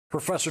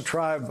Professor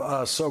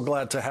Tribe, so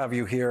glad to have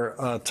you here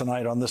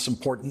tonight on this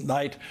important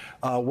night.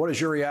 What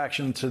is your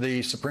reaction to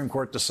the Supreme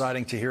Court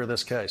deciding to hear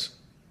this case?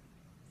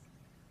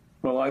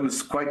 Well, I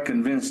was quite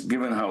convinced,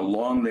 given how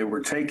long they were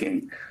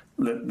taking,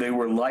 that they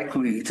were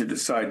likely to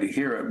decide to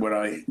hear it. What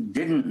I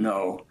didn't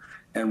know,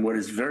 and what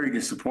is very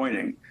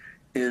disappointing,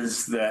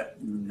 is that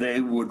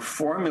they would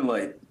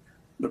formulate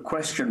the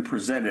question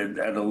presented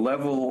at a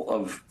level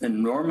of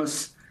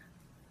enormous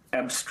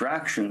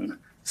abstraction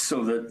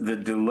so that the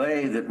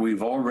delay that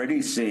we've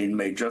already seen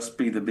may just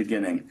be the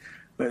beginning.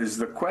 That is,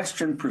 the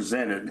question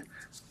presented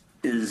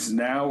is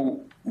now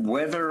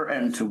whether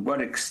and to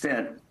what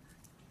extent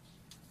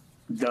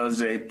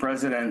does a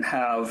president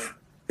have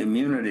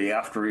immunity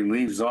after he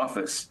leaves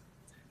office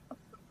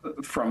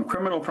from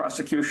criminal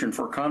prosecution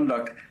for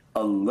conduct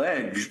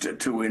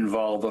alleged to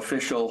involve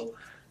official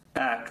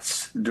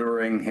acts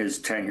during his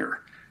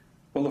tenure.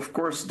 Well, of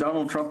course,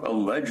 Donald Trump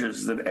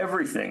alleges that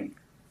everything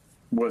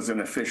was an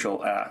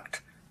official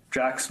act.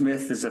 Jack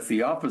Smith is at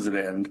the opposite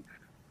end.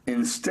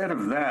 Instead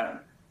of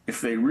that, if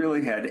they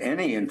really had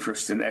any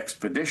interest in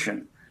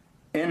expedition,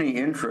 any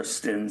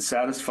interest in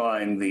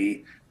satisfying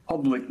the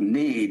public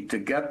need to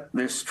get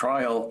this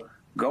trial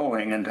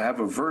going and to have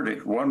a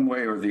verdict one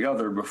way or the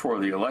other before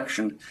the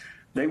election,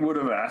 they would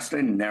have asked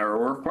a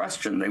narrower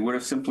question. They would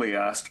have simply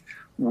asked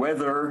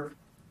whether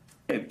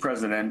a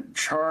president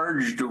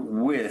charged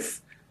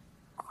with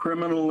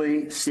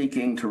criminally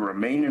seeking to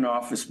remain in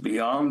office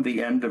beyond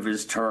the end of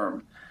his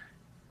term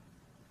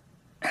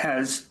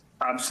has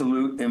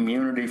absolute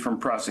immunity from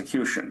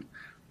prosecution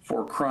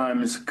for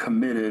crimes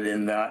committed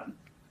in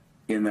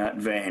that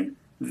vein.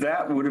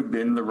 That would have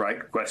been the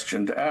right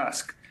question to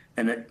ask,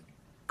 and it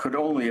could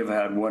only have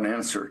had one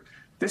answer.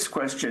 This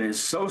question is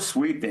so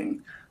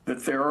sweeping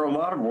that there are a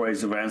lot of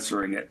ways of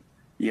answering it.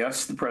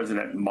 Yes, the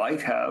president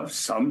might have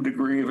some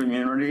degree of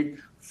immunity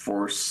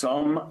for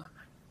some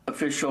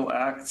official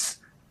acts,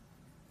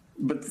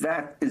 but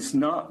that is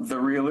not the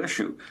real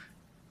issue.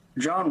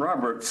 John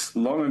Roberts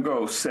long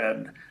ago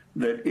said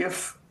that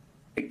if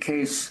a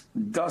case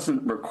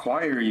doesn't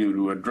require you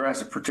to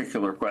address a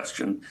particular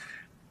question,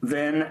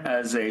 then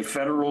as a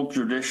federal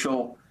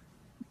judicial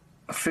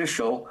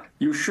official,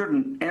 you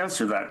shouldn't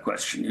answer that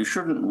question. You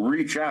shouldn't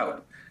reach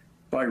out.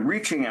 By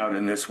reaching out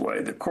in this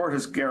way, the court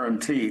has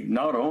guaranteed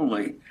not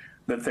only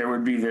that there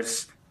would be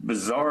this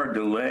bizarre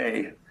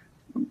delay,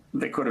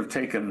 they could have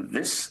taken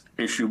this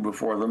issue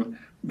before them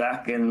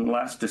back in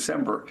last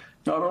December,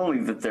 not only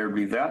that there'd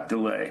be that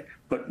delay,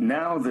 but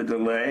now the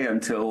delay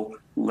until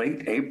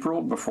late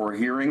April before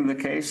hearing the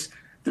case.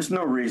 There's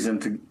no reason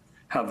to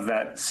have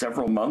that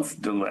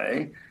several-month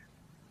delay.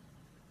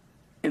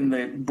 In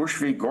the Bush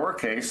v. Gore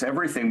case,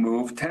 everything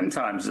moved 10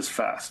 times as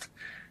fast.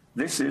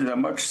 This is a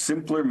much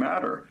simpler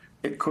matter.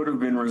 It could have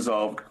been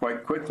resolved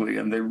quite quickly.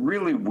 And the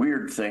really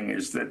weird thing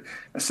is that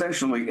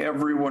essentially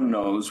everyone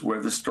knows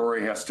where the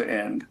story has to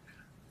end.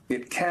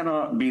 It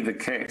cannot be the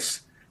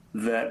case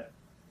that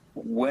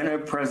when a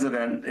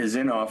president is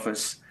in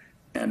office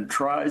and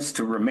tries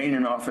to remain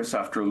in office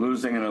after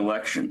losing an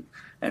election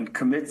and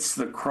commits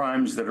the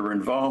crimes that are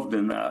involved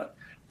in that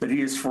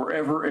he is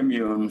forever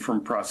immune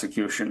from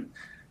prosecution.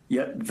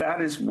 Yet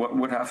that is what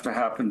would have to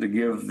happen to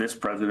give this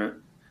president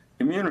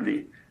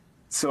immunity.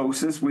 So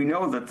since we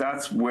know that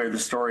that's where the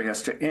story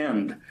has to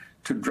end,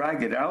 to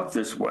drag it out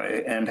this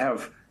way and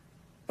have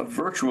a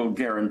virtual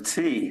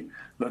guarantee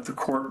that the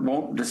court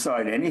won't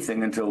decide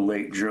anything until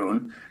late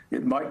June,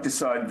 it might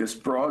decide this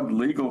broad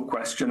legal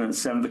question and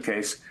send the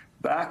case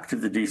back to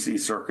the D.C.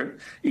 Circuit.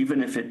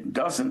 Even if it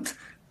doesn't,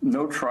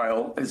 no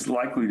trial is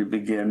likely to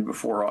begin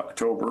before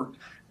October.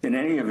 In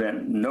any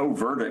event, no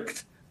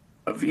verdict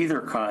of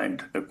either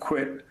kind,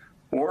 acquit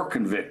or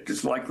convict,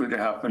 is likely to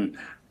happen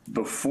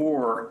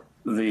before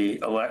the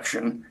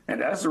election.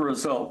 And as a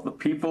result, the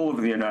people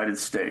of the United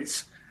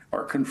States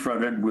are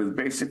confronted with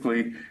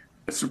basically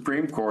a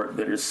Supreme Court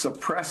that is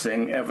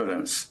suppressing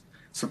evidence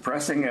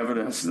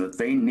that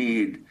they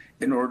need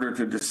in order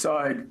to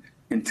decide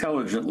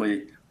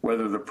intelligently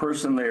whether the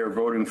person they are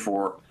voting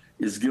for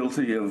is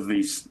guilty of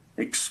the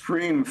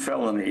extreme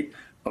felony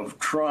of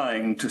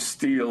trying to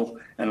steal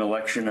an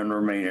election and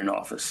remain in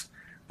office.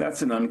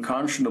 That's an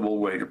unconscionable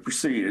way to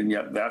proceed, and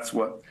yet that's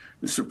what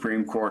the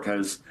Supreme Court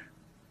has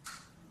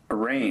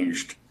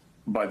arranged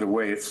by the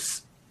way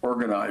it's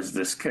organized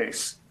this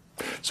case.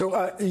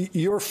 So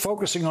you're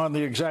focusing on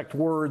the exact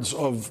words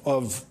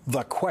of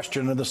the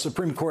question, and the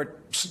Supreme Court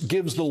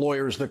gives the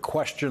lawyers the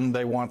question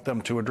they want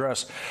them to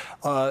address.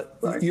 Right.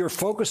 You're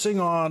focusing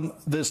on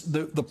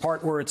the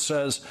part where it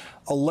says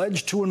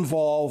alleged to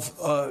involve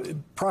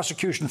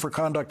prosecution for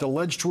conduct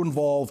alleged to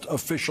involve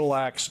official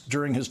acts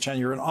during his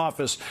tenure in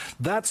office.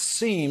 That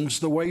seems,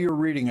 the way you're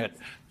reading it,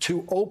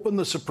 to open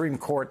the Supreme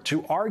Court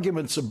to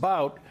arguments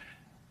about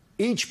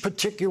each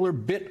particular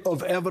bit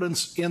of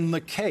evidence in the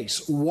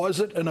case.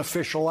 Was it an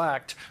official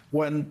act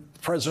when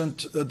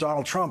President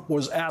Donald Trump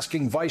was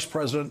asking Vice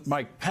President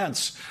Mike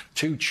Pence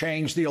to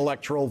change the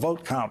electoral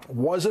vote count?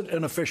 Was it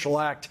an official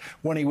act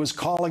when he was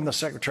calling the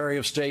Secretary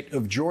of State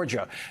of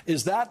Georgia?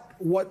 Is that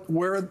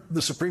where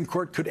the Supreme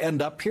Court could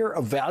end up here,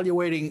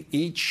 evaluating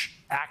each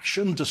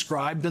action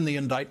described in the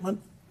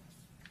indictment?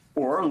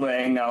 Or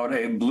laying out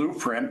a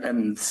blueprint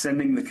and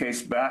sending the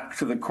case back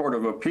to the Court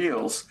of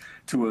Appeals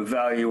to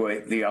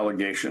evaluate the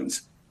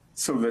allegations,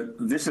 so that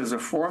this is a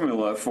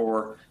formula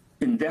for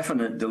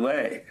indefinite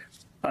delay.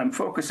 I'm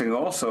focusing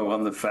also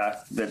on the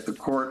fact that the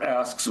court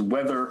asks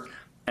whether,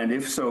 and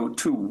if so,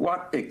 to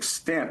what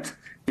extent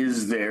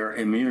is there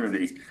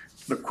immunity?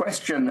 The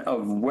question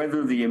of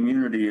whether the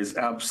immunity is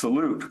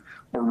absolute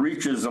or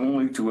reaches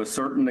only to a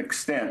certain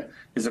extent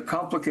is a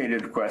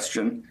complicated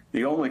question,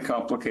 the only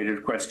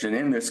complicated question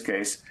in this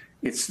case.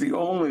 It's the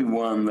only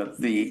one that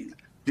the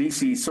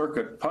D.C.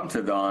 Circuit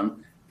punted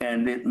on,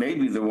 and it may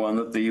be the one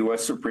that the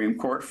U.S. Supreme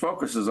Court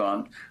focuses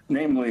on,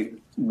 namely,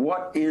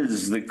 what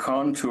is the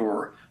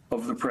contour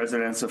of the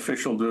president's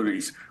official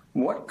duties?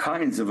 What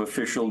kinds of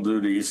official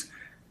duties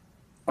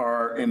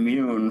are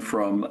immune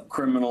from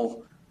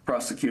criminal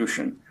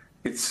prosecution?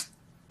 It's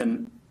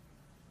an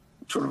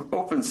sort of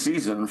open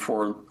season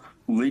for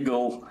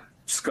legal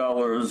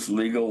scholars,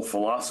 legal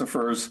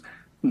philosophers,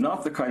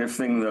 not the kind of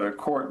thing that a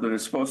court that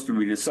is supposed to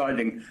be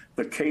deciding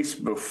the case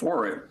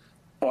before it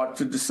ought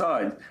to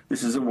decide.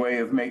 This is a way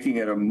of making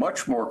it a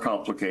much more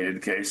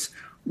complicated case,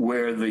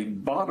 where the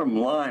bottom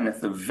line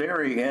at the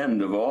very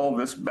end of all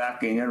this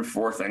backing and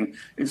forthing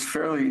is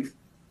fairly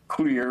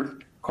clear,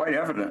 quite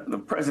evident. The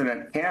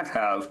president can't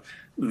have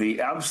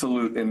the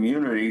absolute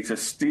immunity to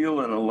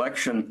steal an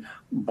election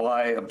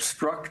by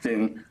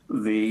obstructing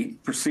the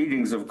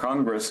proceedings of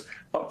Congress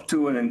up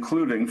to and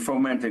including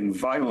fomenting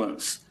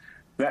violence.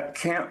 That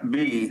can't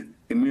be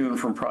immune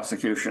from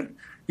prosecution.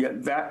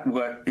 Yet that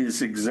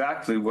is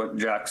exactly what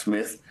Jack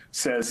Smith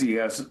says he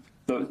has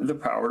the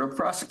power to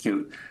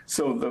prosecute.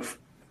 So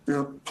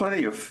there's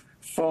plenty of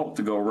fault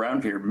to go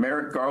around here.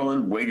 Merrick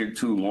Garland waited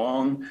too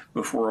long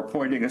before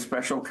appointing a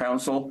special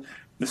counsel.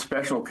 The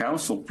special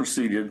counsel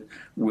proceeded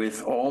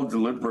with all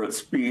deliberate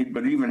speed,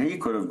 but even he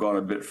could have gone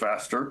a bit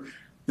faster.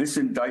 This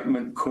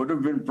indictment could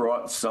have been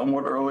brought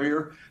somewhat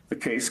earlier. The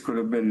case could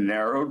have been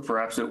narrowed.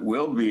 Perhaps it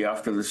will be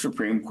after the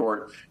Supreme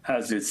Court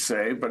has its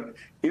say. But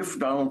if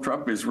Donald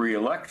Trump is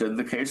reelected,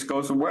 the case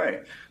goes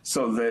away.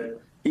 So that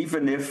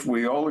even if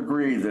we all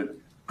agree that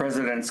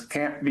presidents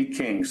can't be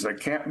kings, they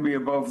can't be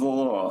above the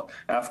law,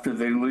 after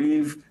they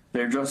leave,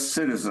 they're just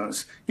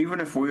citizens.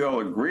 Even if we all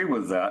agree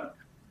with that,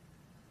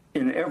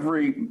 in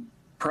every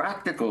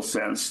practical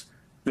sense,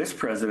 this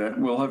president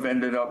will have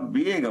ended up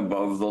being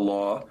above the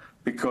law,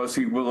 because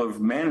he will have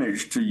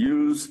managed to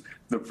use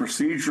the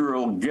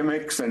procedural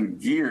gimmicks and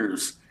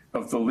gears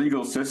of the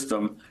legal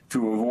system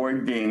to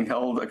avoid being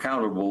held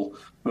accountable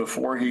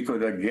before he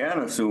could again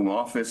assume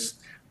office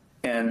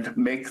and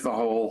make the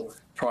whole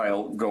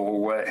trial go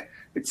away.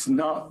 It's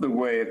not the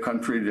way a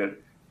country that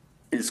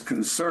is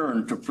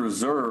concerned to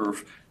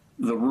preserve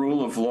the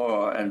rule of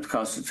law and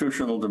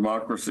constitutional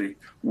democracy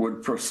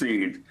would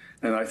proceed.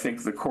 And I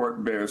think the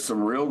court bears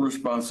some real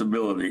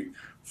responsibility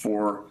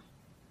for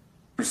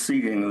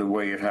proceeding the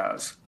way it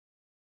has.